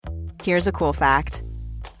Here's a cool fact.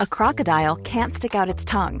 A crocodile can't stick out its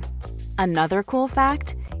tongue. Another cool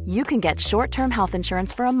fact, you can get short-term health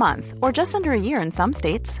insurance for a month or just under a year in some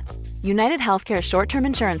states. United Healthcare short-term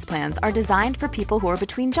insurance plans are designed for people who are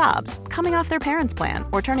between jobs, coming off their parents' plan,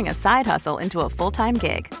 or turning a side hustle into a full-time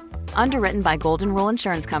gig. Underwritten by Golden Rule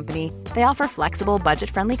Insurance Company, they offer flexible,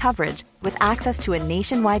 budget-friendly coverage with access to a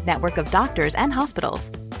nationwide network of doctors and hospitals.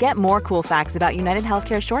 Get more cool facts about United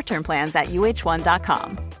Healthcare short-term plans at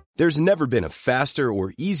uh1.com. There's never been a faster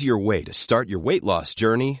or easier way to start your weight loss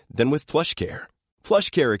journey than with PlushCare.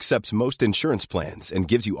 PlushCare accepts most insurance plans and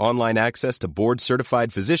gives you online access to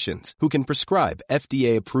board-certified physicians who can prescribe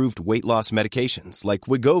FDA-approved weight loss medications like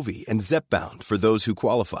Wegovy and Zepbound for those who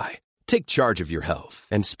qualify. Take charge of your health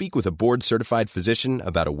and speak with a board-certified physician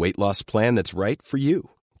about a weight loss plan that's right for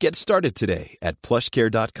you. Get started today at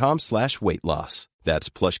plushcare.com/weight loss. That's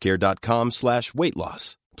plushcare.com/weight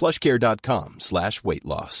loss. plushcare.com/weight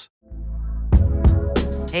loss.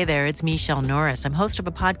 Hey there, it's Michelle Norris. I'm host of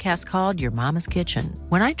a podcast called Your Mama's Kitchen.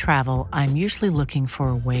 When I travel, I'm usually looking for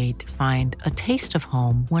a way to find a taste of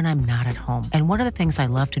home when I'm not at home. And one of the things I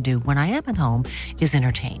love to do when I am at home is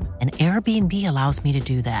entertain. And Airbnb allows me to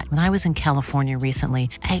do that. When I was in California recently,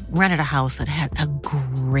 I rented a house that had a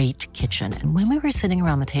great kitchen. And when we were sitting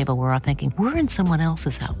around the table, we were all thinking, we're in someone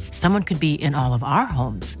else's house. Someone could be in all of our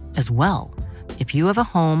homes as well. If you have a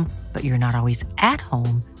home, but you're not always at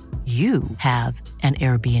home, you have an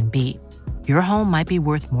Airbnb. Your home might be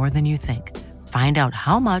worth more than you think. Find out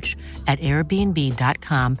how much at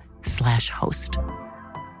airbnb.com/host.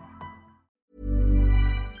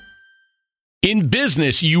 In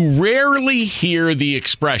business, you rarely hear the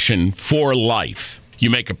expression "for life."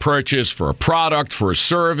 You make a purchase for a product, for a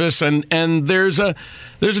service, and there's a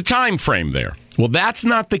time frame there. Well, that's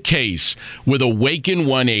not the case with Awaken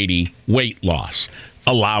 180 weight loss.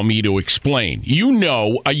 Allow me to explain. You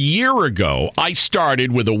know, a year ago, I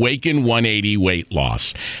started with Awaken 180 weight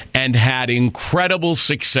loss and had incredible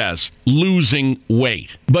success losing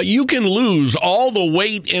weight. But you can lose all the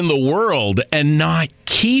weight in the world and not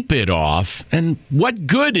keep it off. And what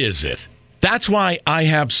good is it? That's why I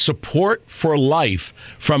have support for life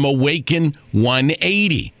from Awaken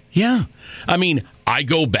 180. Yeah. I mean, I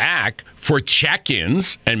go back for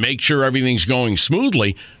check-ins and make sure everything's going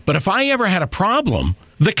smoothly. But if I ever had a problem,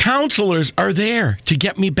 the counselors are there to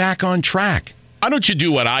get me back on track. Why don't you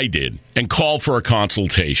do what I did and call for a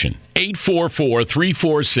consultation?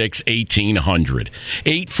 844-346-1800.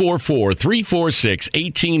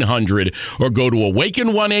 844-346-1800 or go to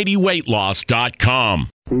awaken180weightloss.com.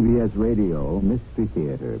 CBS Radio Mystery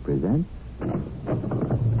Theater presents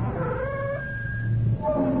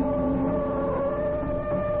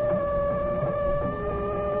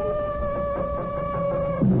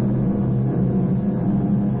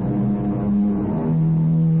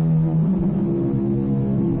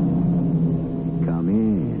Come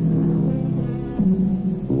in.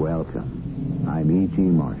 Welcome. I'm E.G.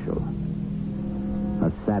 Marshall.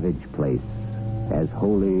 A savage place, as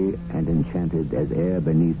holy and enchanted as air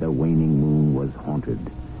beneath a waning moon, was haunted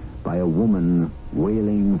by a woman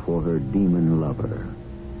wailing for her demon lover.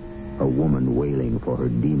 A woman wailing for her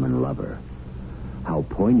demon lover. How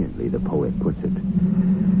poignantly the poet puts it.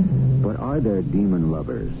 But are there demon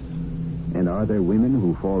lovers? And are there women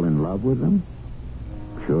who fall in love with them?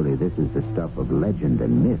 Surely this is the stuff of legend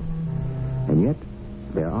and myth. And yet,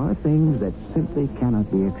 there are things that simply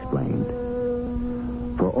cannot be explained.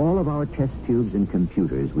 For all of our test tubes and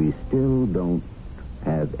computers, we still don't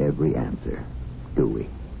have every answer, do we?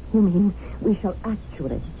 You mean we shall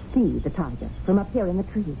actually see the tiger from up here in the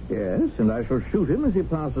trees? Yes, and I shall shoot him as he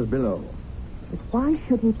passes below. But why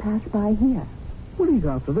should he pass by here? Well, he's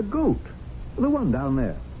after the goat. The one down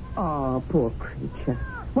there. Oh, poor creature.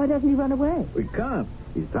 Why doesn't he run away? We can't.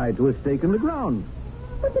 He's tied to a stake in the ground.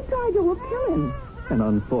 But the tiger will kill him. An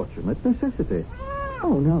unfortunate necessity.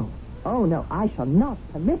 Oh, no. Oh, no. I shall not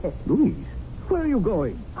permit it. Louise, where are you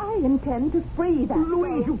going? I intend to free that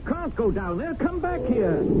Louise, you can't go down there. Come back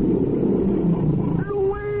here.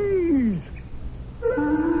 Louise!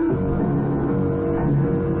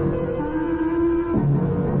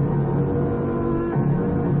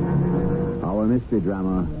 Our mystery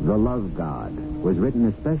drama, The Love God, was written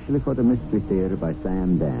especially for the Mystery Theater by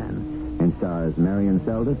Sam Dan and stars Marion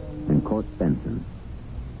Seldes and Court Benson.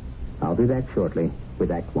 I'll be back shortly with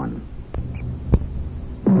Act One.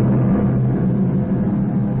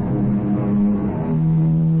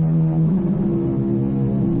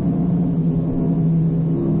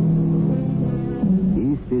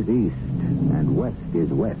 East is east, and west is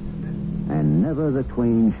west, and never the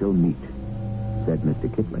twain shall meet, said Mr.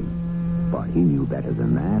 Kipling. But he knew better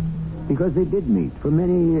than that. Because they did meet for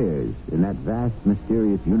many years in that vast,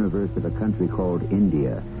 mysterious universe of a country called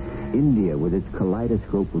India. India with its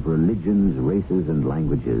kaleidoscope of religions, races, and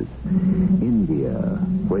languages. India,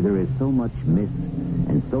 where there is so much myth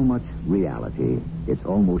and so much reality, it's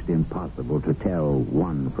almost impossible to tell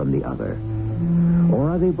one from the other. Or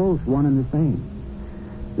are they both one and the same?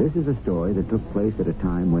 This is a story that took place at a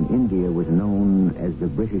time when India was known as the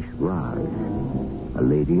British Raj. A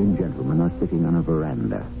lady and gentleman are sitting on a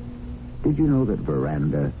veranda. Did you know that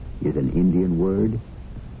veranda is an Indian word?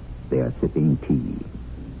 They are sipping tea.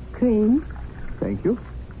 Cream, Thank you.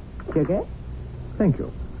 sugar, Thank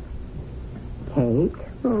you. cake.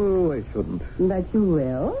 Oh, I shouldn't. But you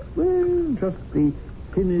will. Well, just the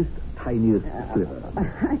thinnest, tiniest sliver.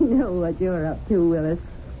 I know what you're up to, Willis.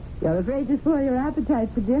 You're afraid to spoil your appetite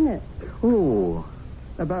for dinner. Oh,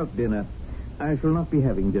 about dinner. I shall not be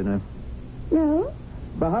having dinner. No?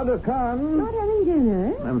 Bahadur Khan? Not having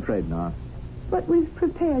dinner? I'm afraid not. But we've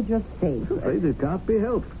prepared your I'm favorite. afraid it can't be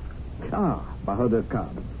helped. Bahadur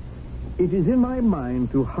Khan. It is in my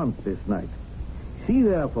mind to hunt this night. See,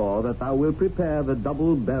 therefore, that thou wilt prepare the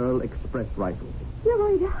double-barrel express rifle. You're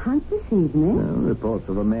going to hunt this evening? Reports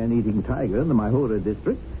of a man-eating tiger in the Mahura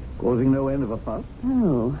district, causing no end of a fuss.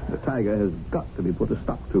 Oh. The tiger has got to be put a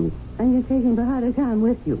stop to. And you're taking Bahadur Khan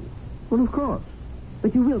with you. Well, of course.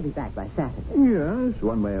 But you will be back by Saturday. Yes,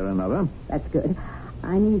 one way or another. That's good.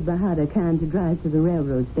 I need Bahadur Khan to drive to the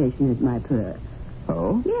railroad station at Maipur.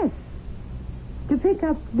 Oh? Yes. To pick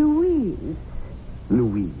up Louise.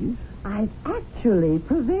 Louise? I've actually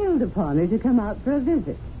prevailed upon her to come out for a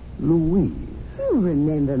visit. Louise? You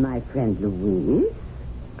remember my friend Louise?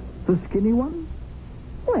 The skinny one?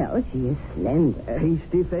 Well, she is slender.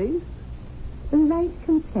 Pasty face? Light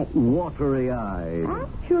complexion. Watery eyes.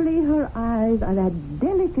 Actually, her eyes are that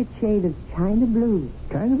delicate shade of china blue.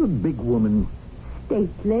 Kind of a big woman.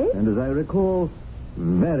 Stately. And as I recall,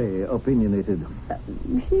 very opinionated.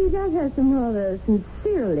 She does have some rather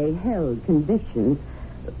sincerely held convictions.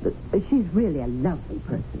 But she's really a lovely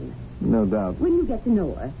person. No doubt. When you get to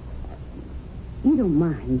know her, you don't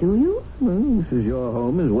mind, do you? Well, this is your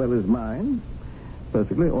home as well as mine.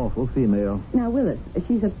 Perfectly awful female. Now, Willis,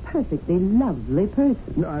 she's a perfectly lovely person.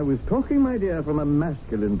 No, I was talking, my dear, from a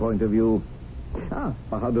masculine point of view.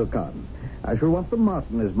 Bahadur Khan. I shall want the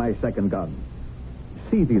Martin as my second gun.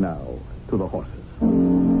 See thee now to the horses.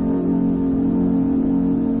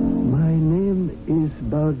 My name is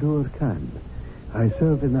Bahadur Khan. I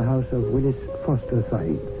serve in the house of Willis Foster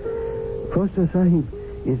Sahib. Foster Sahib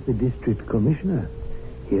is the district commissioner.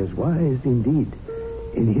 He is wise indeed.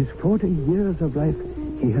 In his 40 years of life,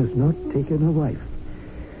 he has not taken a wife.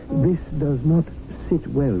 This does not sit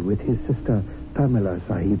well with his sister, Pamela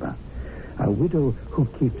Sahiba, a widow who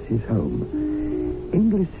keeps his home.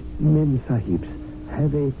 English mem sahibs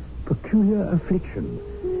have a peculiar affliction.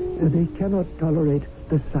 They cannot tolerate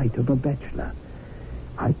the sight of a bachelor.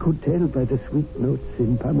 I could tell by the sweet notes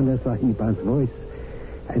in Pamela Sahiba's voice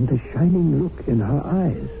and the shining look in her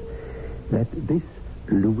eyes that this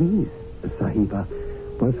Louise Sahiba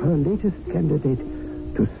was her latest candidate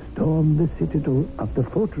to storm the citadel of the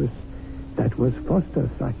fortress that was Foster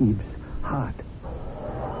Sahib's heart.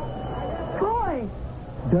 Boy,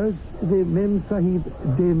 Does the Mem Sahib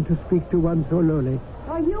deign to speak to one so lowly?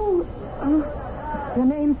 are you... your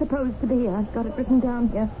name's supposed to be... I've got it written down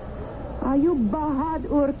here. Are you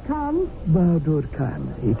Bahadur Khan? Bahadur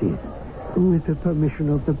Khan, it is. With the permission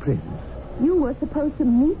of the prince. You were supposed to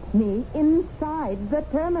meet me inside the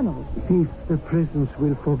terminal. If the presence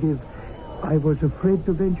will forgive, I was afraid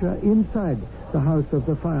to venture inside the house of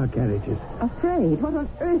the fire carriages. Afraid? What on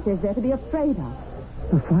earth is there to be afraid of?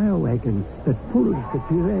 The fire wagon that pulls the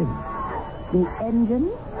Pirene. The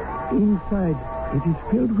engine? Inside, it is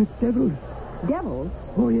filled with devils. Devils?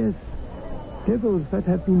 Oh, yes. Devils that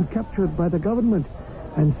have been captured by the government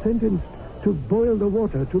and sentenced to boil the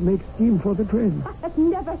water to make steam for the train. I've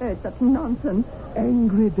never heard such nonsense.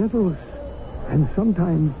 Angry devils. And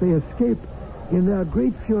sometimes they escape. In their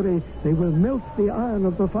great fury, they will melt the iron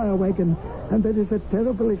of the fire wagon, and there is a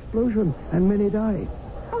terrible explosion, and many die.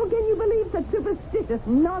 How can you believe such superstitious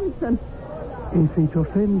nonsense? If it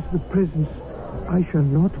offends the presence, I shall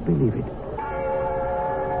not believe it.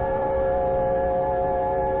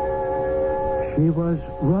 She was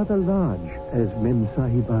rather large, as Mem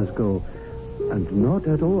Sahibas go, and not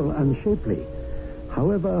at all unshapely.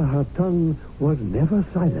 However, her tongue was never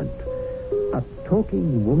silent. A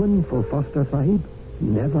talking woman for Foster Sahib?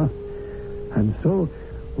 Never. And so,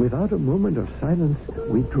 without a moment of silence,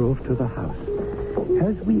 we drove to the house.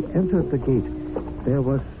 As we entered the gate, there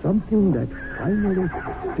was something that finally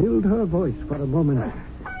stilled her voice for a moment.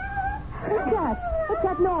 What's that? A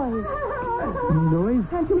What's that noise? Noise?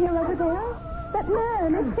 Can't you hear over there? That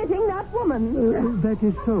man is hitting that woman. That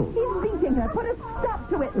is so. He's beating her. Put a stop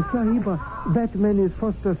to it. Sahiba, that man is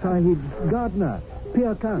Foster Sahib's gardener,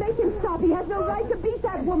 Pir Khan. Make him stop. He has no right to beat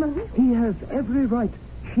that woman. He has every right.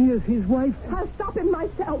 She is his wife. I'll stop him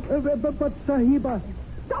myself. But Sahiba...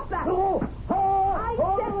 Stop that! I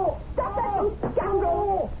said stop that, you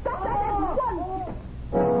scoundrel! Stop that at once!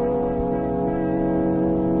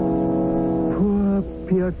 Poor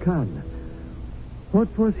Pir Khan.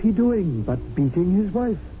 What was he doing but beating his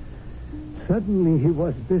wife? Suddenly he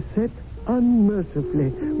was beset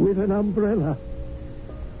unmercifully with an umbrella.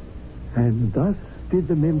 And thus did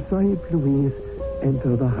the Mem Sahib Louise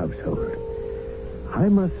enter the household. I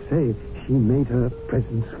must say she made her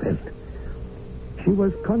presence felt. She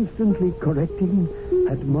was constantly correcting,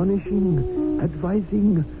 admonishing,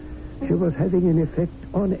 advising. She was having an effect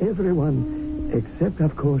on everyone, except,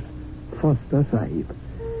 of course, Foster Sahib.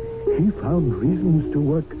 He found reasons to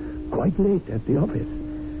work quite late at the office.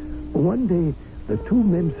 One day, the two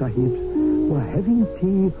Mem Sahibs were having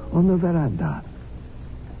tea on the veranda.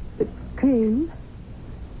 Cream?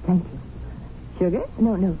 Thank you. Sugar?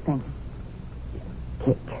 No, thank you.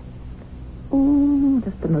 Cake. Oh,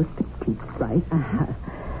 just the most petite slice.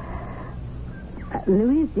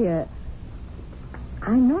 Louise, dear,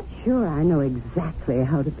 I'm not sure I know exactly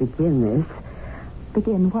how to begin this.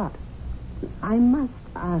 Begin what? I must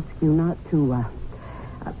ask you not to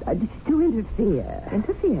interfere.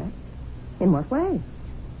 Interfere? In what way?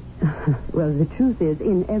 Well, the truth is,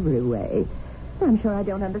 in every way. I'm sure I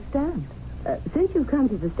don't understand. Since you've come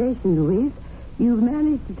to the station, Louise, you've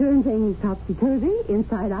managed to turn things topsy-turvy,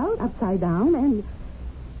 inside out, upside down, and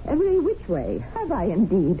every which way. Have I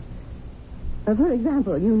indeed? For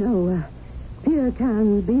example, you know, Pir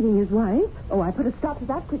Khan beating his wife. Oh, I put a stop to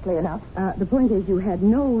that quickly enough. The point is, you had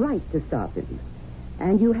no right to stop him.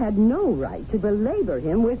 And you had no right to belabor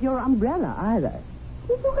him with your umbrella, either.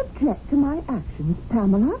 Did you object to my actions,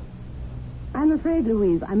 Pamela? I'm afraid,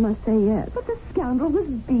 Louise, I must say yes. But the scoundrel was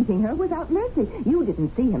beating her without mercy. You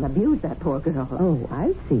didn't see him abuse that poor girl. Oh,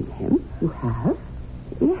 I've seen him. You have?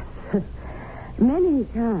 Yes, many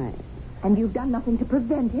times. And you've done nothing to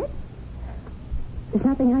prevent it? There's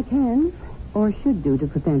nothing I can or should do to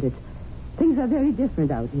prevent it. Things are very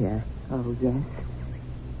different out here. Oh, yes.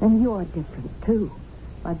 And you're different, too.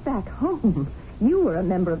 But back home, you were a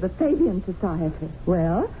member of the Fabian Society.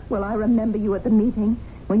 Well? Well, I remember you at the meeting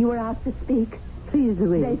when you were asked to speak. Please,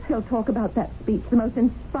 Louise. They still talk about that speech, the most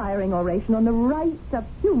inspiring oration on the rights of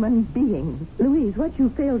human beings. Louise, what you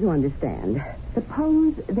fail to understand.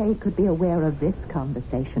 Suppose they could be aware of this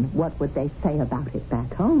conversation. What would they say about it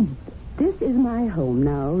back home? This is my home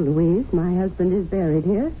now, Louise. My husband is buried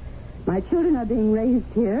here. My children are being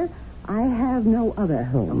raised here. I have no other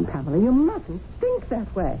home. Oh, Pamela, you mustn't think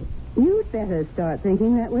that way. You'd better start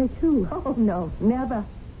thinking that way, too. Oh, no, never.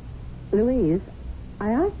 Louise,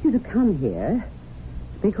 I asked you to come here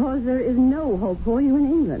because there is no hope for you in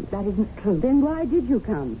England. That isn't true. Then why did you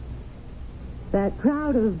come? That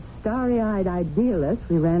crowd of starry-eyed idealists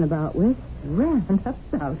we ran about with. Ran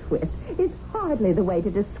about with? It's hardly the way to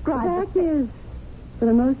describe The fact is, for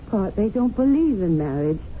the most part, they don't believe in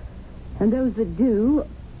marriage. And those that do,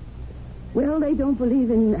 well, they don't believe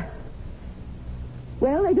in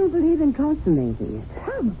consummating it.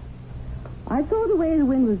 Pamela. I saw the way the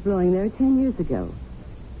wind was blowing there 10 years ago.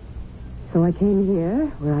 So I came here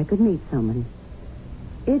where I could meet someone.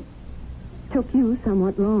 It took you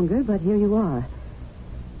somewhat longer, but here you are.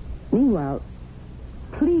 Meanwhile,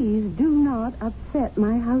 please do not upset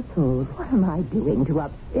my household. What am I doing to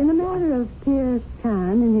upset? In the matter of Pir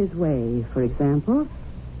Khan and his way, for example,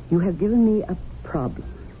 you have given me a problem.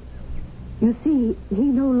 You see, he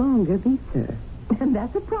no longer beats her. And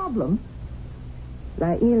that's a problem.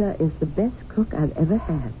 Laila is the best cook I've ever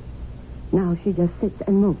had. Now she just sits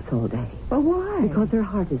and mopes all day. But why? Because her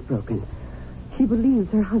heart is broken. She believes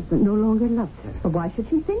her husband no longer loves her. But why should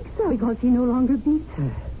she think so? Because he no longer beats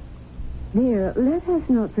her. Dear, let us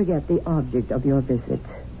not forget the object of your visit.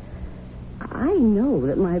 I know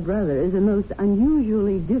that my brother is a most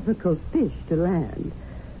unusually difficult fish to land.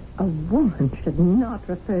 A woman should not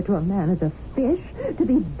refer to a man as a fish, to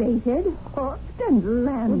be baited, hooked, and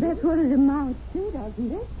landed. Well, that's what it amounts to,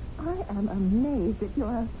 doesn't it? I am amazed at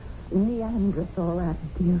your Neanderthal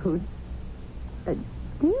attitude.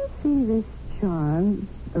 Do you see this charm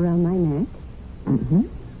around my neck? Mm-hmm.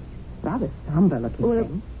 Rather somber-looking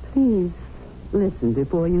thing. Please listen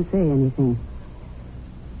before you say anything.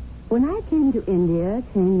 When I came to India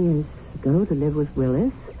 10 years ago to live with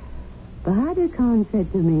Willis, Bahadur Khan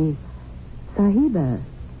said to me, Sahiba,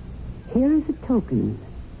 here is a token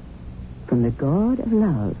from the god of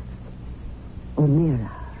love, Omira.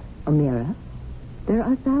 Omira? There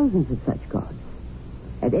are thousands of such gods.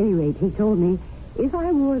 At any rate, he told me if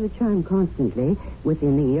I wore the charm constantly,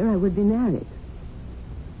 within a year I would be married.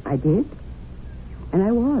 I did, and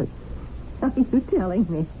I was. Are you telling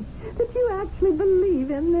me that you actually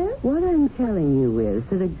believe in this? What I'm telling you is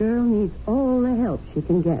that a girl needs all the help she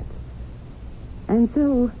can get. And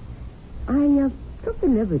so I took the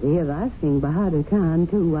liberty of asking Bahadur Khan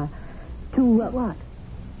to what?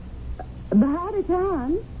 Bahadur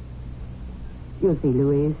Khan? You'll see,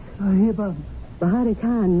 Louise. Sahiba. Bahadur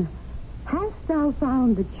Khan, hast thou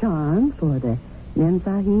found the charm for the Mem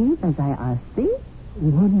Sahib as I asked thee?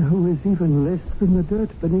 One who is even less than the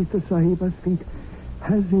dirt beneath the Sahiba's feet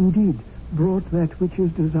has indeed brought that which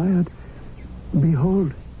is desired.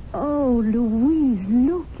 Behold. Oh, Louise,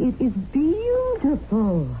 look, it is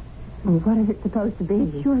beautiful. Well, what is it supposed to be?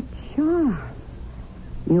 It's your charm.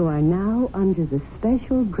 You are now under the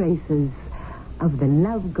special graces of the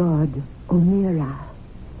love god, Omira.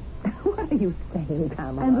 What are you saying,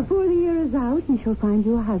 Pamela? And before the year is out, he shall find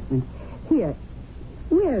you a husband. Here,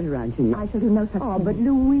 where's Ranjan? I shall do no such thing. Oh, but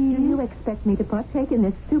Louise... Do you expect me to partake in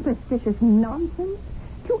this superstitious nonsense?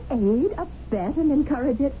 To aid, abet, and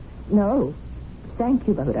encourage it? No. Thank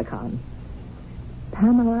you, Bahadur Khan.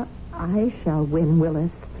 Pamela, I shall win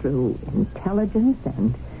Willis through intelligence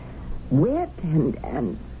and wit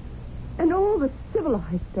and all the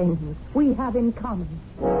civilized things we have in common.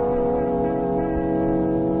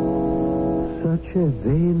 Such a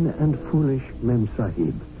vain and foolish Mem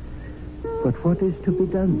Sahib. But what is to be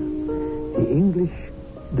done? The English,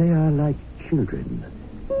 they are like children.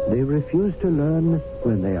 They refuse to learn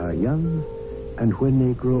when they are young, and when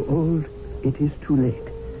they grow old, it is too late.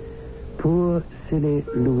 Poor, silly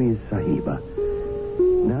Louise Sahiba.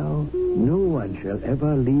 Now, no one shall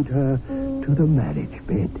ever lead her to the marriage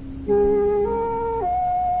bed.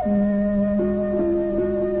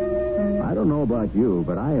 I don't know about you,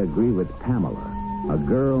 but I agree with Pamela. A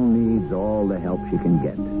girl needs all the help she can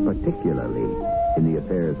get, particularly in the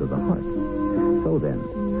affairs of the heart. So then,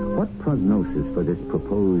 what prognosis for this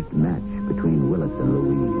proposed match between Willis and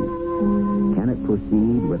Louise? Can it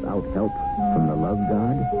proceed without help from the love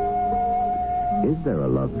god? Is there a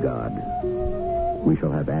love god? We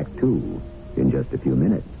shall have Act 2 in just a few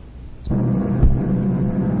minutes.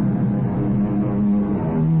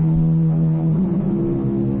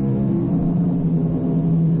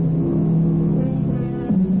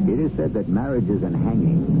 It is said that marriages and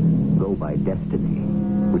hangings go by destiny,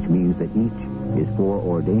 which means that each is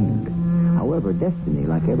foreordained. However, destiny,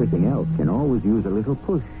 like everything else, can always use a little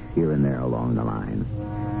push here and there along the line.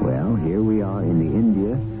 Well, here we are in the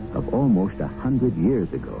India of almost 100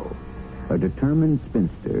 years ago. A determined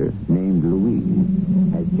spinster named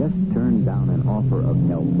Louise has just turned down an offer of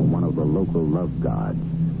help from one of the local love gods.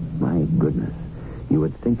 My goodness, you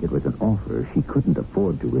would think it was an offer she couldn't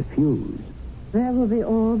afford to refuse. That will be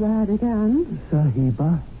all, Bahadur Khan.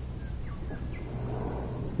 Sahiba.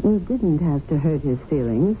 You didn't have to hurt his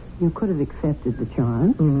feelings. You could have accepted the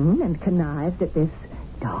charm. And connived at this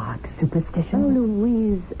dark superstition. Oh,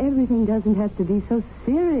 Louise, everything doesn't have to be so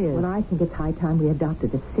serious. Well, I think it's high time we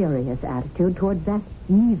adopted a serious attitude towards that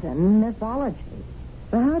heathen mythology.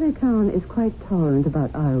 Bahadur Khan is quite tolerant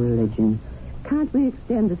about our religion. Can't we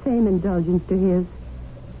extend the same indulgence to his?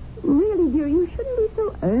 Really, dear, you shouldn't be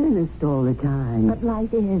so earnest all the time. But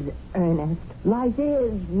life is earnest. Life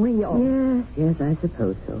is real. Yes, I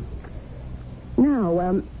suppose so.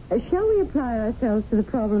 Now, shall we apply ourselves to the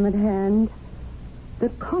problem at hand? The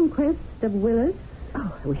conquest of Willis?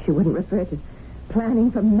 Oh, I wish you wouldn't refer to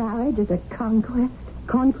planning for marriage as a conquest.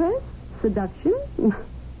 Conquest? Seduction?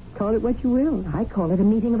 Call it what you will. I call it a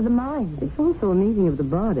meeting of the mind. It's also a meeting of the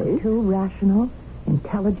body. Two rational,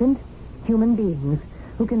 intelligent human beings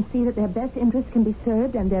who can see that their best interests can be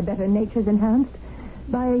served and their better natures enhanced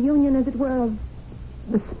by a union, as it were, of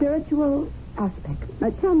the spiritual aspect. Now,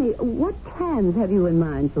 tell me, what plans have you in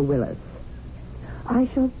mind for Willis? I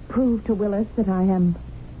shall prove to Willis that I am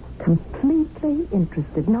completely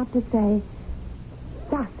interested, not to say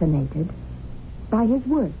fascinated, by his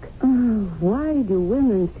work. Oh, why do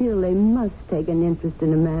women feel they must take an interest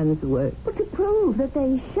in a man's work? But to prove that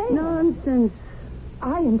they share. Nonsense.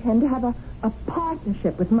 I intend to have a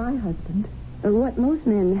partnership with my husband. What most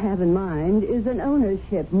men have in mind is an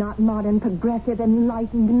ownership. Not modern, progressive,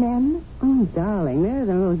 enlightened men. Oh, darling, they're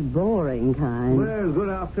the most boring kind. Well, good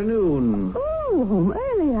afternoon. Oh, home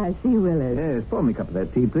early, I see, Willis. Yes, pour me a cup of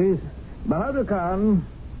that tea, please. Bahadur Khan.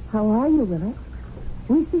 How are you, Willis?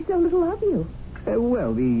 We see so little of you.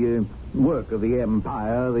 Well, the work of the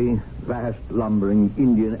empire, the vast lumbering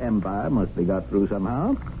Indian empire, must be got through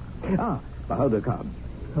somehow. Bahadur Khan.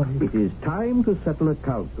 It is time to settle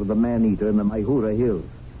accounts with the man-eater in the Maihura Hills.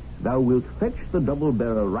 Thou wilt fetch the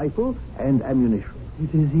double-barrel rifle and ammunition.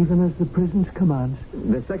 It is even as the prison's commands.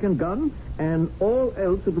 The second gun and all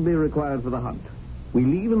else that will be required for the hunt. We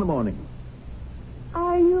leave in the morning.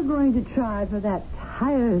 Are you going to try for that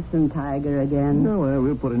tiresome tiger again? No,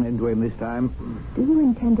 we'll put an end to him this time. Do you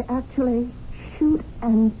intend to actually shoot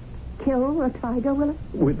and kill a tiger, Willis?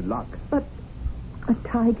 With luck. But a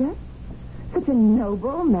tiger? Such a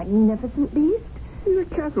noble, magnificent beast? He's a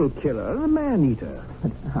cattle killer and a man-eater.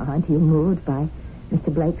 But aren't you moved by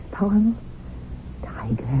Mr. Blake's poem?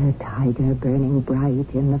 Tiger, tiger, burning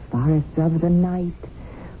bright in the forests of the night,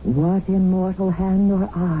 what immortal hand or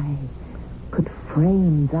eye could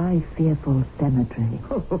frame thy fearful cemetery?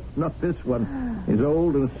 Oh, not this one. He's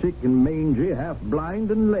old and sick and mangy, half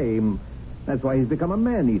blind and lame. That's why he's become a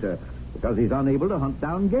man-eater, because he's unable to hunt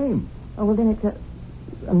down game. Oh, well, then it's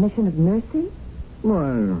a mission of mercy?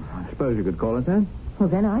 Well, I suppose you could call it that. Well,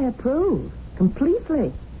 then I approve.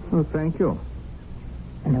 Completely. Well, thank you.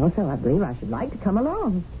 And also, I believe I should like to come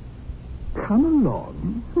along. Come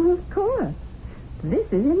along? Well, of course. This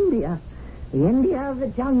is India. The India of the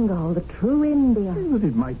jungle, the true India. But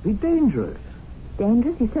it might be dangerous.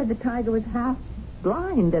 Dangerous? You said the tiger was half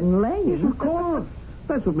blind and lame. Yes, of course.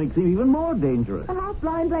 That's what makes him even more dangerous. A half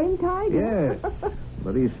blind, lame tiger? Yes.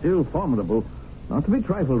 But he's still formidable. Not to be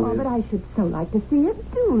trifled with. Oh, but I should so like to see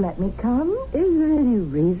it. Do let me come. Is there any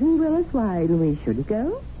reason, Willis, why Louise shouldn't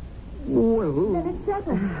go? Well... Then it's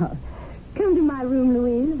settled. Come to my room,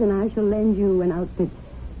 Louise, and I shall lend you an outfit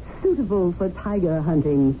suitable for tiger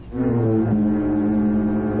hunting.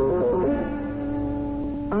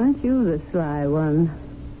 Aren't you the sly one?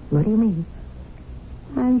 What do you mean?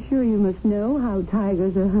 I'm sure you must know how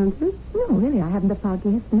tigers are hunted. No, really, I haven't the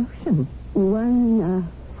foggiest notion.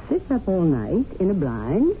 One sits up all night in a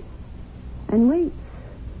blind and waits.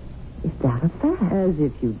 Is that a fact? As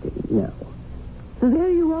if you didn't know. So there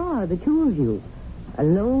you are, the two of you,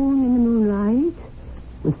 alone in the moonlight,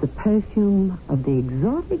 with the perfume of the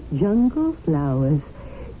exotic jungle flowers,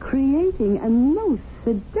 creating a most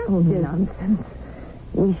seductive... Oh, nonsense.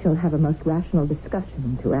 We shall have a most rational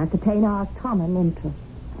discussion to ascertain our common interest.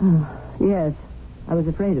 Yes, I was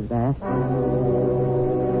afraid of that.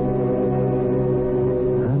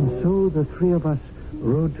 And so the three of us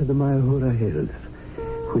rode to the Maihura Hills,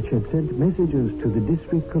 which had sent messages to the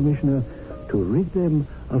district commissioner to rid them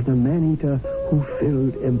of the man-eater who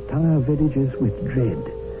filled entire villages with dread.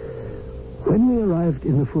 When we arrived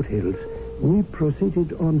in the foothills, we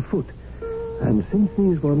proceeded on foot, and since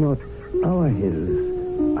these were not our hills,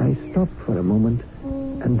 I stopped for a moment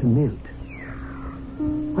and knelt.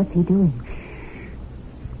 What's he doing?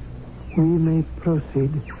 We may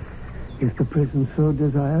proceed, if the prison so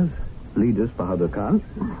desires. Lead us, Bahadur Khan.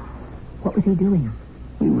 What was he doing?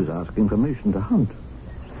 He was asking permission to hunt.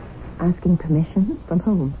 Asking permission? From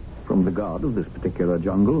whom? From the god of this particular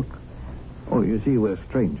jungle. Oh, you see, we're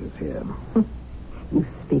strangers here. You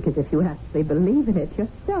speak as if you actually believe in it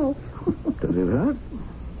yourself. Does it hurt?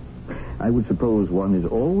 I would suppose one is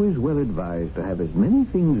always well advised to have as many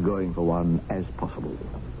things going for one as possible.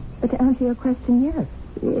 But to answer your question, yes.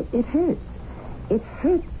 It hurts. It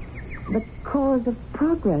hurts the cause of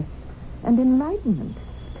progress and enlightenment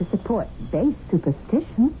to support base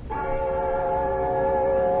superstition.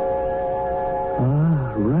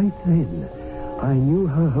 Ah, right then, I knew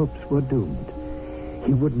her hopes were doomed.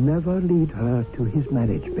 He would never lead her to his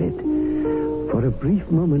marriage bed. For a brief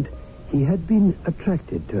moment, he had been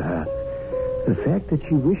attracted to her. The fact that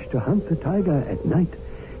she wished to hunt the tiger at night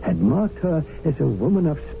had marked her as a woman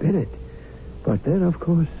of spirit. But then, of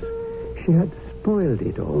course, she had spoiled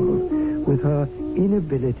it all with her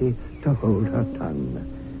inability to hold her tongue.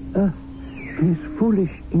 These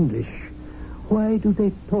foolish English. Why do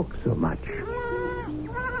they talk so much?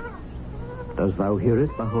 Dost thou hear it,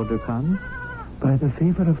 Bahadur Khan? By the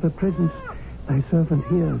favor of the presence, thy servant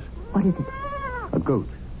hears. What is it? A goat.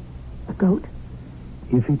 A goat?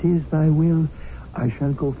 If it is thy will, I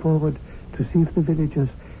shall go forward to see if the villagers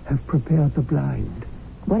have prepared the blind.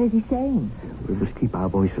 What is he saying? We must keep our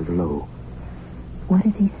voices low. What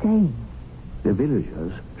is he saying? The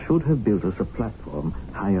villagers should have built us a platform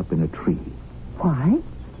high up in a tree. Why?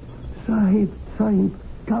 Sahib,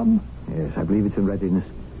 come. Yes, I believe it's in readiness.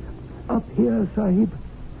 Up here, Sahib.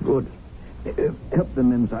 Good. Help the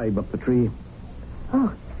Mem Sahib up the tree.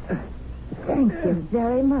 Oh, thank you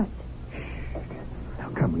very much. Now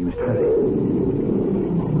come, we must hurry.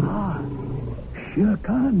 Shere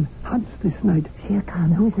Khan hunts this night. Shere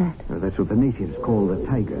Khan, who is that? That's what the natives call the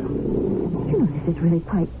tiger. You know, this is really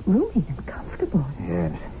quite roomy and comfortable.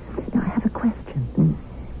 Yes. Now, I have a question.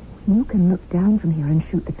 You can look down from here and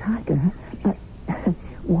shoot the tiger, but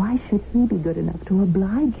why should he be good enough to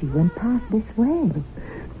oblige you and pass this way?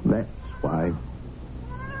 That's why.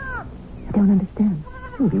 I don't understand.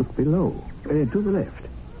 Look below. To the left.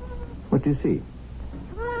 What do you see?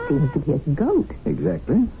 Seems to be a goat.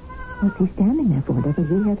 Exactly. What's he standing there for? Doesn't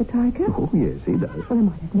he hear the tiger? Oh, yes, he does. Well, then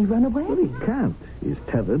why doesn't he run away? Well, he can't. He's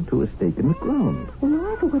tethered to a stake in the ground.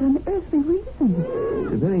 Why? For what on earthly reason?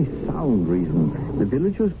 It's a very sound reason. The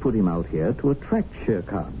villagers put him out here to attract Shere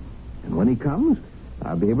Khan. And when he comes,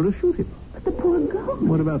 I'll be able to shoot him. But the poor goat.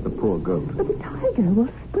 What about the poor goat? But the tiger will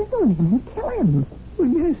spring on him and kill him. Well,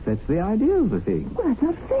 yes, that's the idea of the thing. Well, that's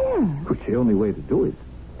not fair. Which the only way to do it.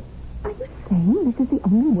 Are you saying this is the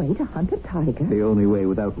only way to hunt a tiger? The only way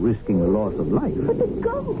without risking the loss of life. But the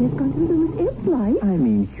goat is going to lose its life. I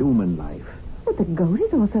mean human life. But the goat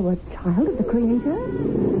is also a child of the Creator.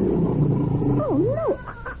 Oh, no.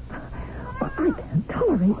 I can't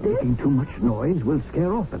tolerate this. Making too much noise will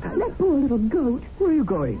scare off the tiger. That poor little goat. Where are you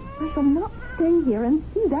going? I shall not stay here and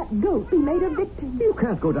see that goat be made a victim. You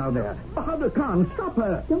can't go down there. Bahadur Khan, stop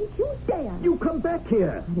her. Don't you dare. You come back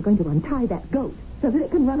here. I'm going to untie that goat so that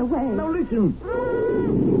it can run away. Now listen.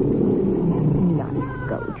 Nice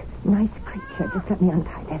goat. Nice creature. Just let me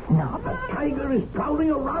untie this knot. The tiger is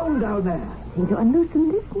prowling around down there. I need to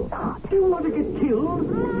unloosen this knot. Do you want to get killed?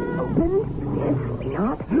 Open this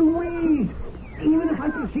knot. Louise! Even if I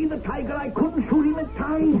could see the tiger, I couldn't shoot him in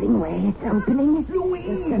time. Giving way. It's opening. Louise!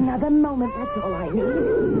 Just another moment. That's all I need.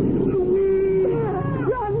 Louise!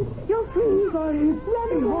 Run! You're free. Run!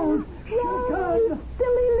 Behold, Run, you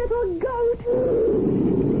silly little goat!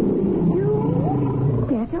 You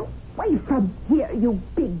get away from here, you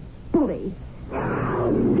big bully!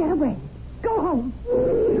 Get away! Go home!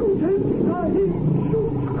 Shoot him!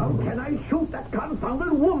 Shoot! How can I shoot that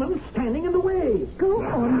confounded woman standing in the way? Go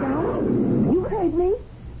on now. You heard me.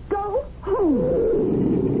 Go home.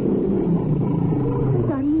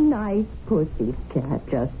 A nice pussy cat.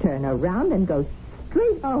 Just turn around and go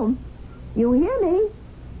straight home. You hear me?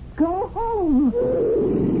 Go home.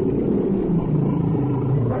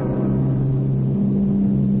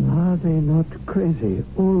 Are they not crazy,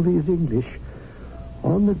 all these English?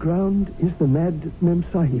 On the ground is the mad Mem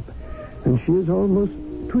Sahib, and she is almost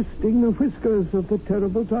twisting the whiskers of the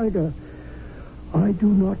terrible tiger. I do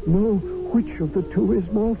not know which of the two is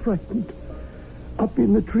more frightened. Up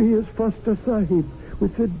in the tree is Foster Sahib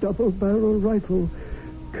with the double-barrel rifle,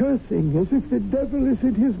 cursing as if the devil is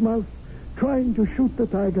in his mouth, trying to shoot the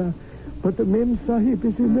tiger, but the Mem Sahib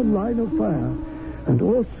is in the line of fire. And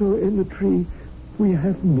also in the tree we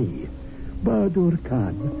have me, Bahadur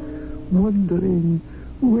Khan, wondering,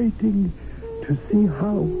 waiting to see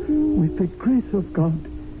how, with the grace of God,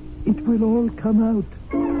 it will all come out.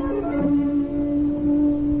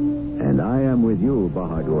 And I am with you,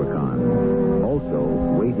 Bahadur Khan, also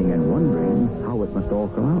waiting and wondering how it must all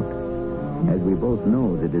come out. As we both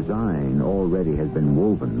know, the design already has been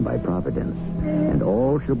woven by Providence, and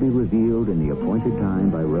all shall be revealed in the appointed time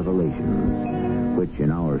by revelations, which in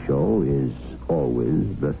our show is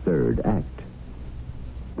always the third act.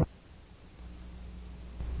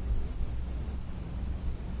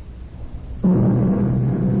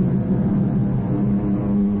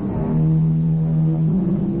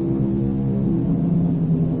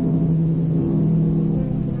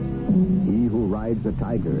 The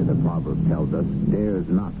tiger, the proverb tells us, dares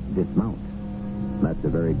not dismount. That's a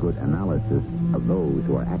very good analysis of those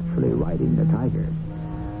who are actually riding the tiger.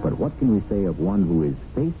 But what can we say of one who is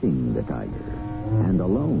facing the tiger, and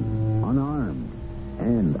alone, unarmed,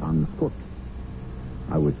 and on foot?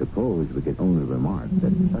 I would suppose we could only remark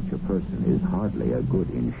that such a person is hardly a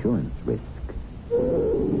good insurance risk.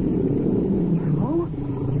 Oh,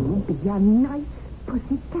 you be a nice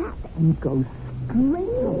pussy cat and go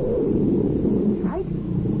straight home. Right?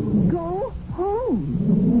 Go home.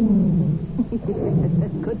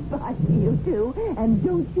 Goodbye to you two, and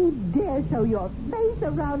don't you dare show your face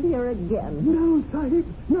around here again. No, Sahib.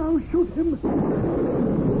 Now shoot him.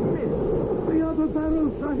 The other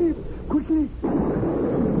barrel, Sahib. Quickly.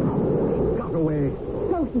 Got away.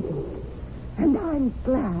 So he did. And I'm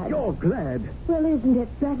glad. You're glad? Well, isn't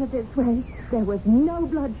it better this way? There was no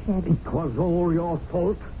bloodshed. It was all your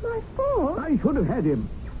fault. My fault? I should have had him.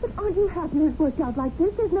 But aren't you happy it's worked out like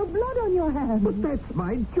this? There's no blood on your hands. But that's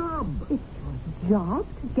my job. It's your job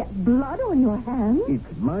to get blood on your hands?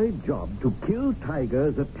 It's my job to kill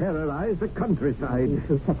tigers that terrorize the countryside. You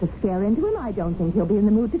threw such a scare into him, I don't think he'll be in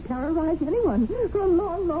the mood to terrorize anyone for a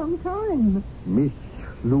long, long time. Miss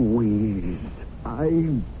Louise,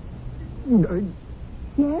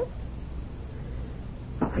 Yes?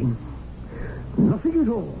 Nothing. Nothing at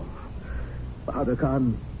all. Bahadur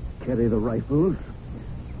Khan, carry the rifles.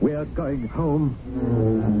 We're going home.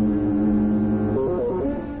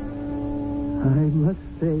 I must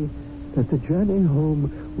say that the journey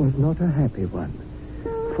home was not a happy one.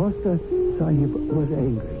 Foster Sahib was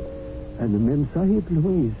angry, and the Mem Sahib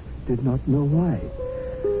Louise did not know why.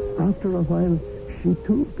 After a while, she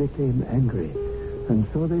too became angry, and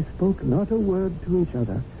so they spoke not a word to each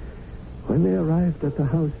other. When they arrived at the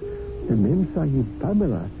house, the Mem Sahib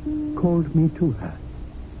Pamela called me to her.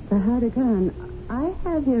 Bahadur Khan, I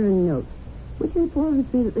have here a note which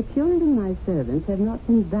informs me that the children of my servants have not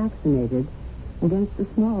been vaccinated against the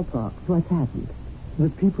smallpox. What's happened? The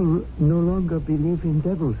people no longer believe in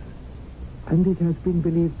devils, and it has been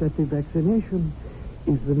believed that the vaccination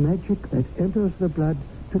is the magic that enters the blood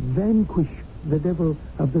to vanquish the devil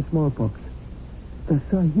of the smallpox. The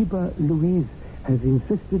Sahiba Louise has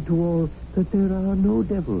insisted to all that there are no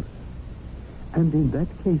devils. And in that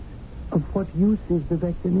case, of what use is the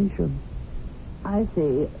vaccination? I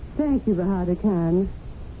see. Thank you, Bahadur Khan.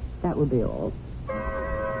 That will be all.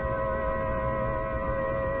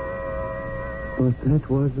 But that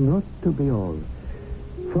was not to be all.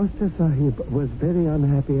 Foster Sahib was very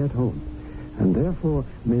unhappy at home, and therefore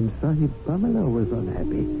Mem Sahib Pamela was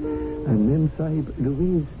unhappy, and Mem Sahib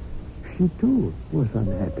Louise, she too was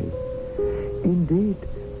unhappy. Indeed,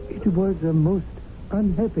 it was a most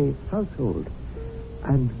unhappy household.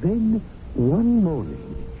 And then, one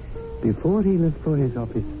morning, before he left for his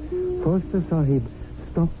office, Foster Sahib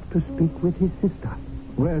stopped to speak with his sister.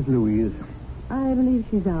 Where's Louise? I believe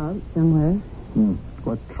she's out somewhere.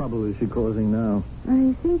 What trouble is she causing now?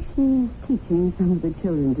 I think she's teaching some of the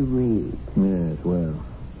children to read. Yes, well.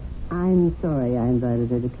 I'm sorry I invited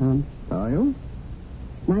her to come. Are you?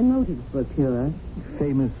 My motives were pure.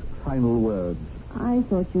 Famous final words. I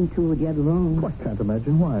thought you two would get along. I can't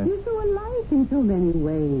imagine why. You're so alike in so many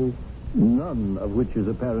ways. None of which is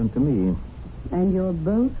apparent to me. And you're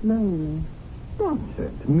both lonely.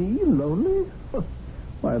 Nonsense. Me? Lonely?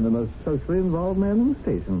 Why, I'm the most socially involved man in the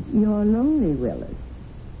station. You're lonely, Willis.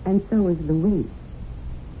 And so is Louise.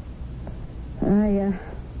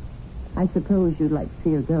 I suppose you'd like to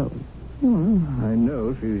see her go. Well, I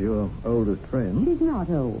know she's your oldest friend. She's not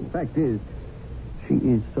old. Fact is, she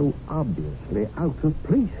is so obviously out of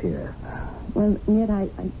place here. Well, yet I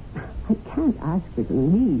can't ask her to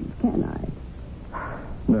leave, can I?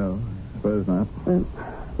 No, I suppose not. Well,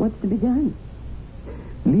 what's to be done?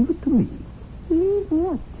 Leave it to me. Leave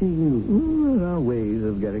what to you? There are ways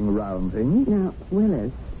of getting around things. Now,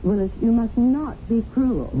 Willis, you must not be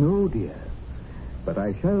cruel. No, dear. But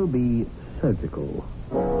I shall be surgical.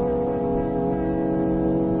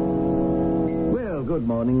 Well, good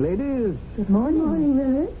morning, ladies. Good morning. Good morning,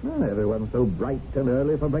 Willis. Well, everyone's so bright and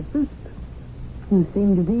early for breakfast. You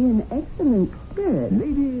seem to be in excellent spirits.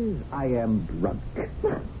 Ladies, I am drunk.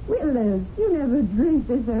 Willis, you never drink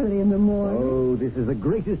this early in the morning. Oh, this is the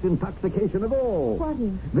greatest intoxication of all. What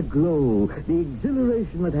is? The glow, the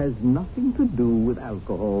exhilaration that has nothing to do with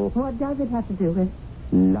alcohol. What does it have to do with?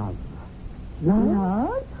 Love.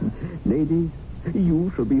 Love? Ladies,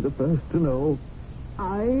 you shall be the first to know.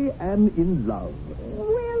 I am in love.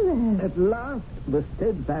 Willis. At last, the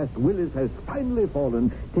steadfast Willis has finally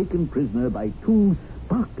fallen, taken prisoner by two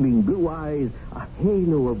sparkling blue eyes, a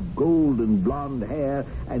halo of golden blonde hair,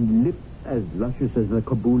 and lips as luscious as the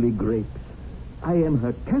Kabuli grapes. I am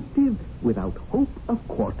her captive without hope of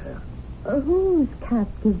quarter. Whose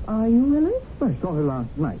captive are you, Willis? I saw her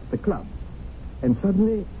last night at the club. And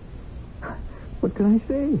suddenly, what can I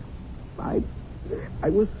say? I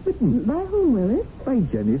was smitten. By whom, Willis? By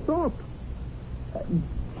Jenny Thorpe.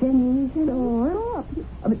 Jenny Thorpe?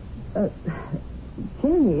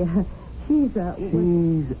 Jenny, she's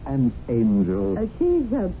an angel.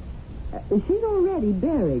 She's already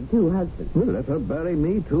buried two husbands. Well, let her bury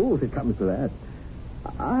me, too, if it comes to that.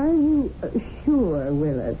 Are you sure,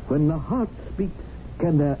 Willis? When the heart speaks,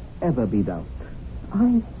 can there ever be doubt?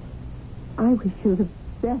 I wish you the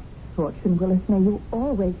best fortune, Willis. May you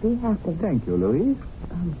always be happy. Thank you, Louise.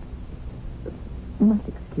 You must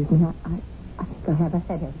excuse me. I think I have a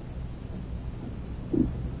headache.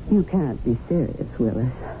 You can't be serious,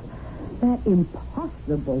 Willis. That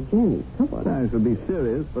impossible Jenny Thorpe. I shall be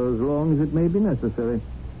serious for as long as it may be necessary.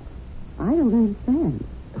 I don't understand.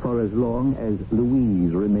 For as long as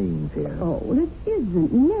Louise remains here. Oh, it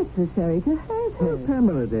isn't necessary to hurt her. Oh,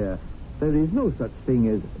 Pamela, dear, there is no such thing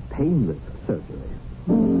as painless surgery.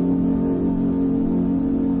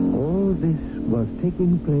 All this was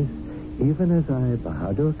taking place even as I,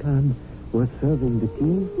 Bahadur Khan, was serving the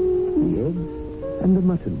tea, the eggs, and the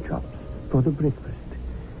mutton chops for the breakfast.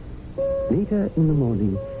 Later in the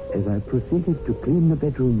morning, as I proceeded to clean the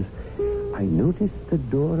bedrooms, I I noticed the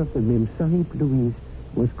door of the Mem Sahib Louise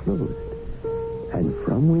was closed, and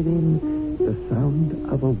from within the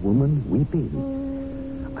sound of a woman weeping.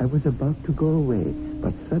 I was about to go away,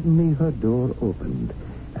 but suddenly her door opened,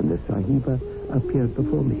 and the Sahiba appeared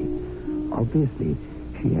before me. Obviously,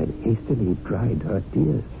 she had hastily dried her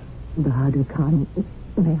tears. Bahadur Khan,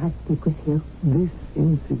 may I speak with you? This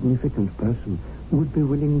insignificant person would be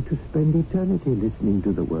willing to spend eternity listening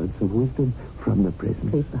to the words of wisdom from the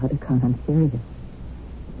present. Please, Bahadur Khan, I'm serious.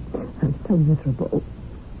 I'm so miserable.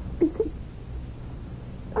 You see,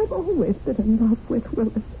 I've always been in love with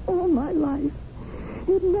Willis all my life.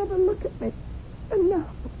 He'd never look at me. And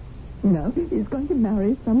now he's going to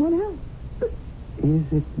marry someone else. Is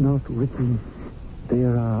it not written,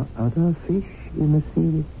 there are other fish in the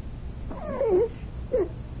sea? Fish?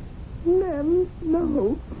 Mem,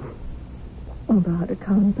 no. Oh, Bahadur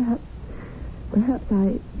Khan, perhaps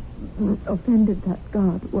I offended that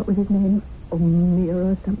god. What was his name?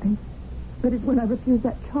 Omir or something. But it's when I refused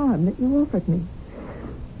that charm that you offered me.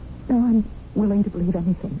 Now I'm willing to believe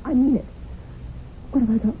anything. I mean it. What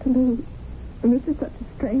have I got to lose? And this is such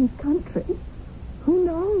a strange country. Who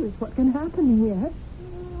knows what can happen here?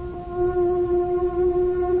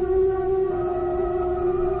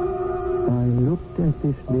 I looked at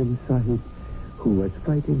this Mem Sahib who was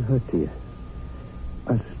fighting her tears.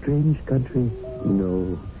 A strange country?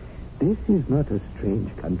 No, this is not a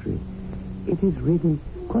strange country. It is really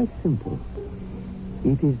quite simple.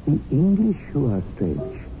 It is the English who are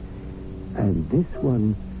strange. And this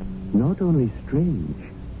one, not only strange,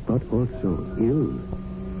 but also ill.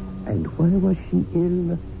 And why was she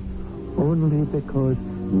ill? Only because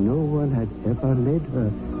no one had ever led her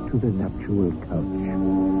to the nuptial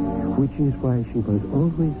couch. Which is why she was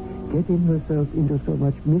always getting herself into so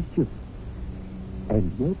much mischief.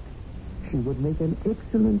 And yet, she would make an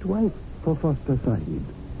excellent wife for Foster Sahib.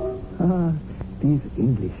 Ah, these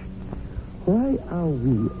English. Why are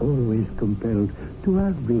we always compelled to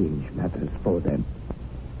arrange matters for them?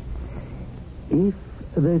 If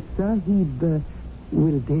the Sahib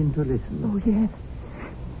will deign to listen. Oh, yes.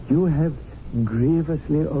 You have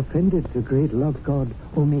grievously offended the great love god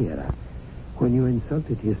Omira when you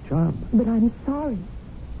insulted his charm. But I'm sorry.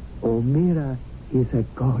 Omira is a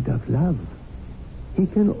god of love. He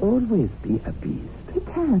can always be appeased. He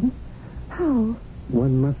can? How?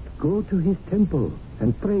 One must go to his temple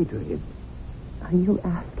and pray to him. Are you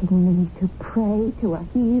asking me to pray to a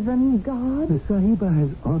heathen god? The Sahiba has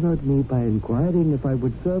honored me by inquiring if I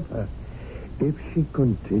would serve her. If she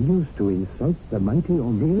continues to insult the mighty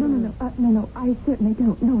Omira... No, I certainly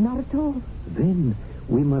don't. No, not at all. Then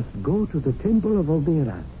we must go to the temple of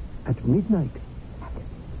Omira at midnight.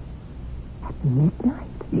 At midnight?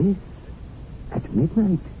 Yes, at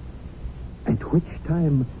midnight. At which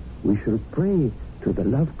time we shall pray to the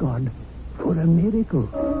love god for a miracle.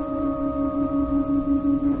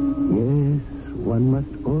 Yes, one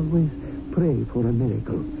must always pray for a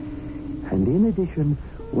miracle. And in addition,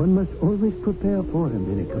 one must always prepare for a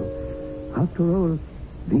miracle. After all,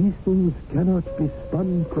 these things cannot be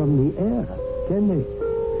spun from the air, can they?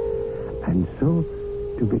 And so,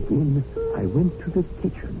 to begin, I went to the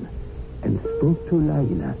kitchen and spoke to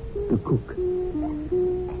Laila, the cook.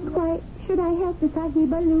 Why should I have the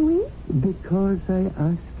Sahiba, Louis? Because I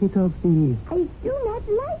ask it of thee. I do not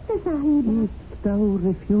like the Sahiba. If thou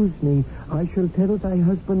refuse me, I shall tell thy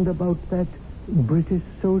husband about that British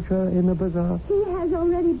soldier in the bazaar. He has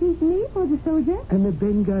already beaten me for the soldier. And the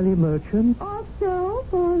Bengali merchant. Also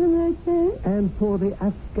for the merchant. And for the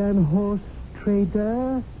Afghan horse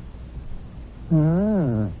trader.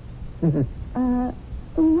 Ah.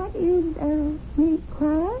 What is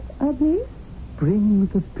required of me? Bring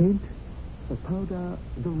the paint, the powder,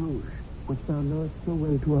 the rouge, which thou knowest so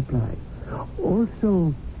well to apply.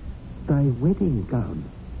 Also, thy wedding gown.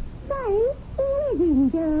 My wedding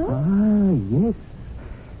gown? Ah, yes.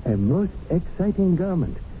 A most exciting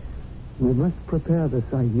garment. We must prepare the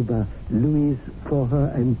Sahiba Louise for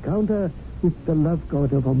her encounter with the love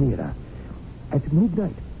god of Omira. At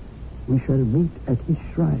midnight, we shall meet at his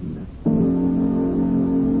shrine.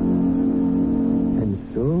 And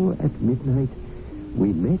so, at midnight,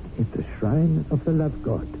 we met at the shrine of the love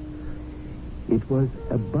god. It was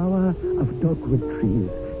a bower of dogwood trees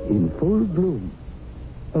in full bloom,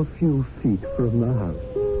 a few feet from the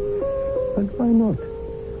house. And why not?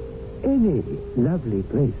 Any lovely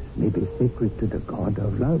place may be sacred to the god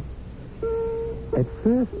of love. At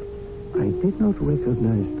first, I did not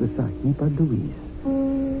recognize the Sahiba Louise.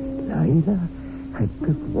 Laila had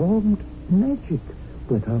performed magic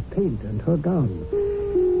with her paint and her gown.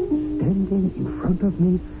 Standing in front of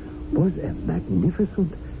me was a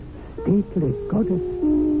magnificent, stately goddess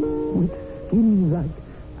with skin like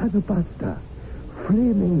alabaster,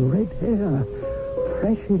 flaming red hair,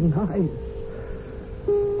 flashing eyes.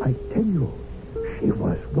 I tell you, she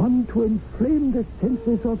was one to inflame the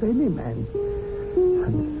senses of any man.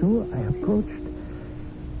 And so I approached.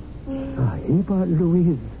 Sahiba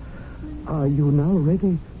Louise, are you now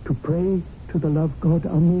ready to pray to the love god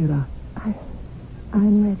Amira?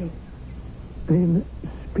 I'm ready. Then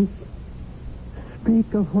speak.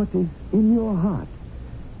 Speak of what is in your heart.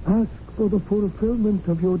 Ask for the fulfillment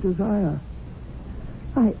of your desire.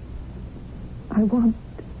 I want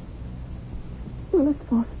Willis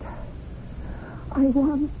Foster. I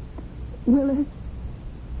want Willis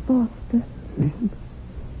Foster.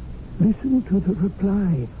 Listen to the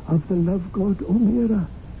reply of the love god Amira.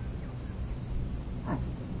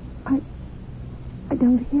 I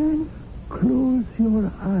don't hear him. Close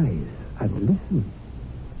your eyes and listen.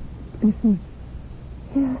 Listen.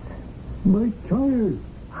 Yes. My child,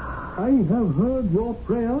 I have heard your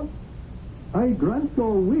prayer. I grant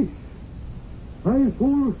your wish. I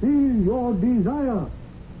fulfill your desire.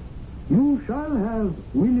 You shall have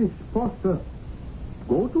Willis Foster.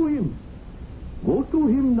 Go to him. Go to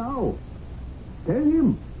him now. Tell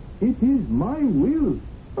him it is my will.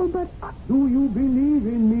 Oh, but... Do you believe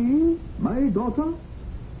in me, my daughter?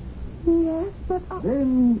 Yes, but...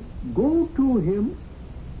 Then go to him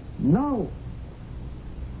now.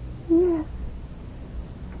 Yes.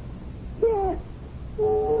 Yes.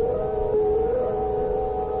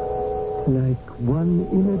 Like one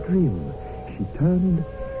in a dream, she turned,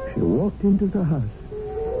 she walked into the house.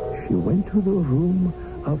 She went to the room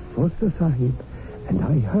of Foster Sahib, and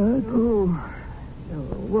I heard...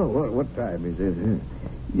 Well, what time is it?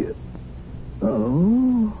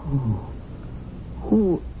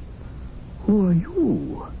 Who are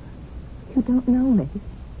you? You don't know me.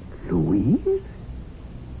 Louise?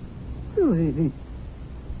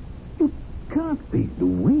 You can't be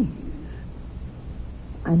Louise.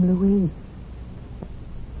 I'm Louise.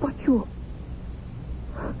 But you're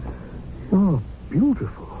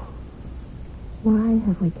beautiful. Why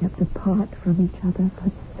have we kept apart from each other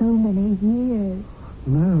for so many years?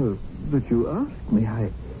 Now that you ask me,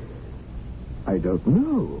 I don't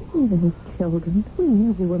know. Even as children, we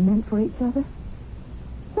knew we were meant for each other.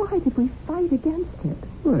 Why did we fight against it?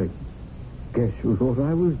 I guess you thought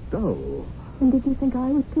I was dull. And did you think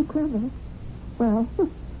I was too clever? Well,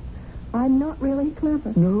 I'm not really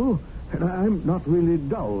clever. No, and I'm not really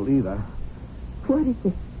dull either. What is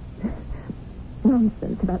this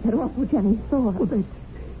nonsense about that awful Jenny Thorpe? Well,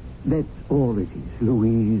 that's all it is,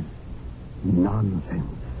 Louise.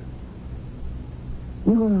 Nonsense.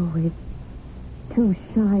 You're always too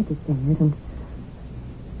shy to say it, and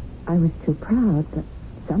I was too proud, but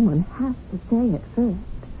someone has to say it first.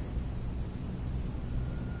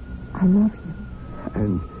 I love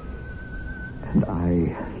you. And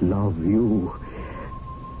I love you.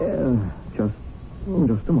 Just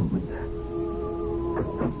a moment.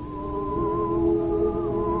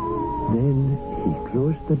 Then he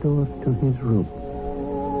closed the door to his room,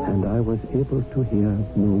 and I was able to hear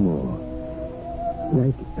no more.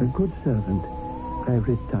 Like a good servant, I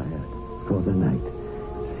retired for the night,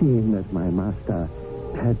 seeing that my master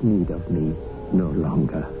had need of me no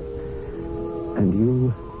longer. And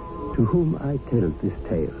you, to whom I tell this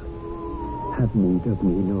tale, have need of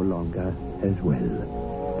me no longer as well.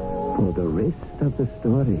 For the rest of the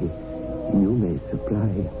story, you may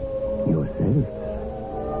supply yourselves.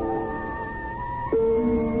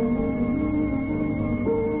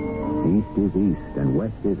 East is east and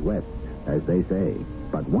west is west, as they say.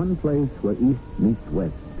 But one place where east meets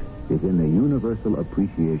west is in the universal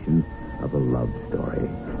appreciation of a love story,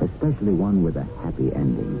 especially one with a happy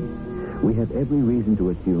ending. We have every reason to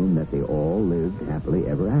assume that they all lived happily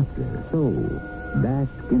ever after. So,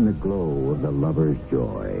 bask in the glow of the lover's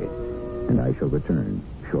joy. And I shall return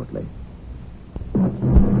shortly.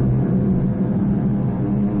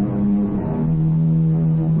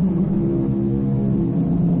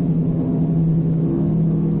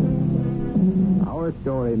 Our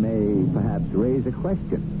story may perhaps raise a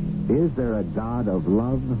question. Is there a God of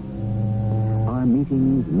love? Are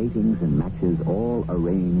meetings, matings, and matches all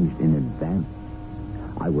arranged in advance?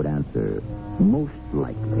 I would answer, most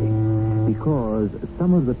likely, because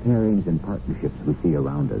some of the pairings and partnerships we see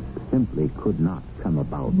around us simply could not come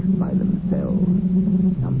about by themselves.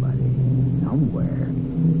 Somebody, somewhere,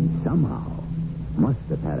 somehow, must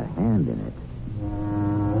have had a hand in it.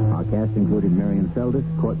 Our cast included Marion Seldes,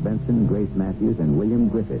 Court Benson, Grace Matthews, and William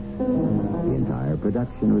Griffiths. The entire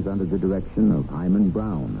production was under the direction of Hyman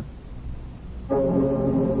Brown.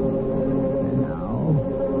 And now,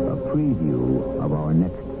 a preview of our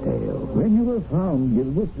next tale. When you were found,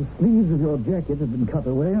 Gilbert, the sleeves of your jacket had been cut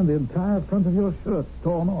away and the entire front of your shirt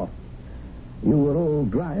torn off. You were all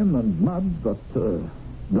grime and mud, but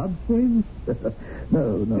bloodstains?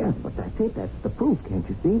 No. Yes, but that's it. That's the proof, can't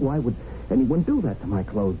you see? Why would anyone do that to my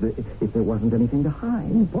clothes if there wasn't anything to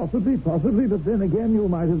hide? Possibly, but then again you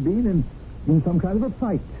might have been in some kind of a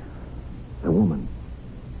fight. The woman.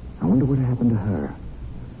 I wonder what happened to her.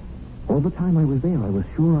 All the time I was there, I was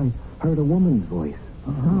sure I heard a woman's voice,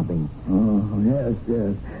 sobbing. Oh, yes.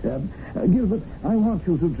 Gilbert, I want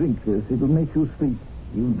you to drink this. It'll make you sleep.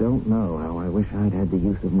 You don't know how I wish I'd had the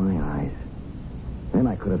use of my eyes. Then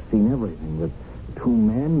I could have seen everything. The two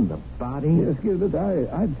men, the body. Yes, Gilbert,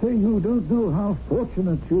 I'd say you don't know how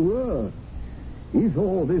fortunate you were. If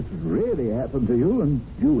all this really happened to you and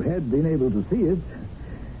you had been able to see it,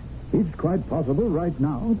 it's quite possible right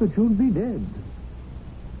now that you'd be dead.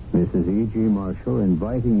 Mrs. E.G. Marshall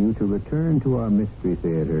inviting you to return to our Mystery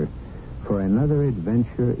Theater for another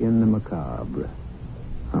adventure in the macabre.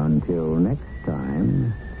 Until next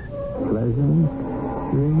time, pleasant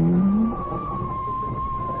dreams.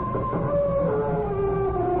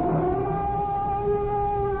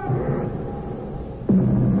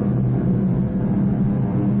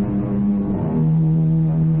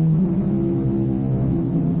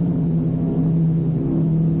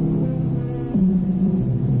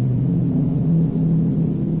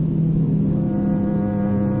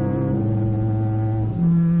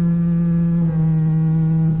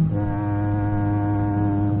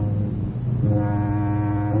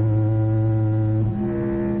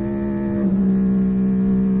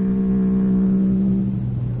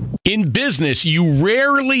 In business, you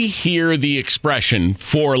rarely hear the expression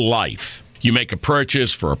 "for life." You make a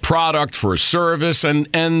purchase for a product, for a service, and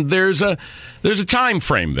there's a time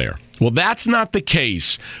frame there. Well, that's not the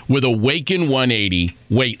case with Awaken 180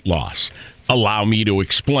 weight loss. Allow me to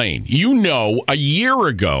explain. You know, a year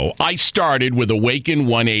ago, I started with Awaken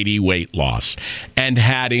 180 weight loss and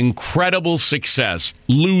had incredible success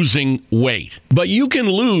losing weight. But you can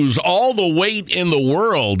lose all the weight in the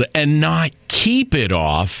world and not keep it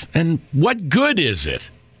off. And what good is it?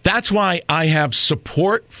 That's why I have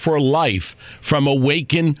support for life from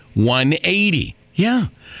Awaken 180. Yeah.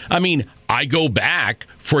 I mean, I go back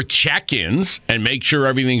for check-ins and make sure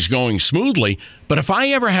everything's going smoothly. But if I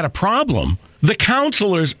ever had a problem, the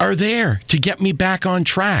counselors are there to get me back on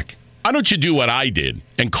track. Why don't you do what I did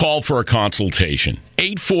and call for a consultation?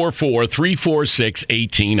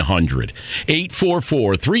 844-346-1800.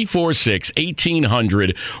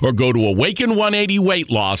 844-346-1800 or go to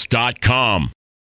awaken180weightloss.com.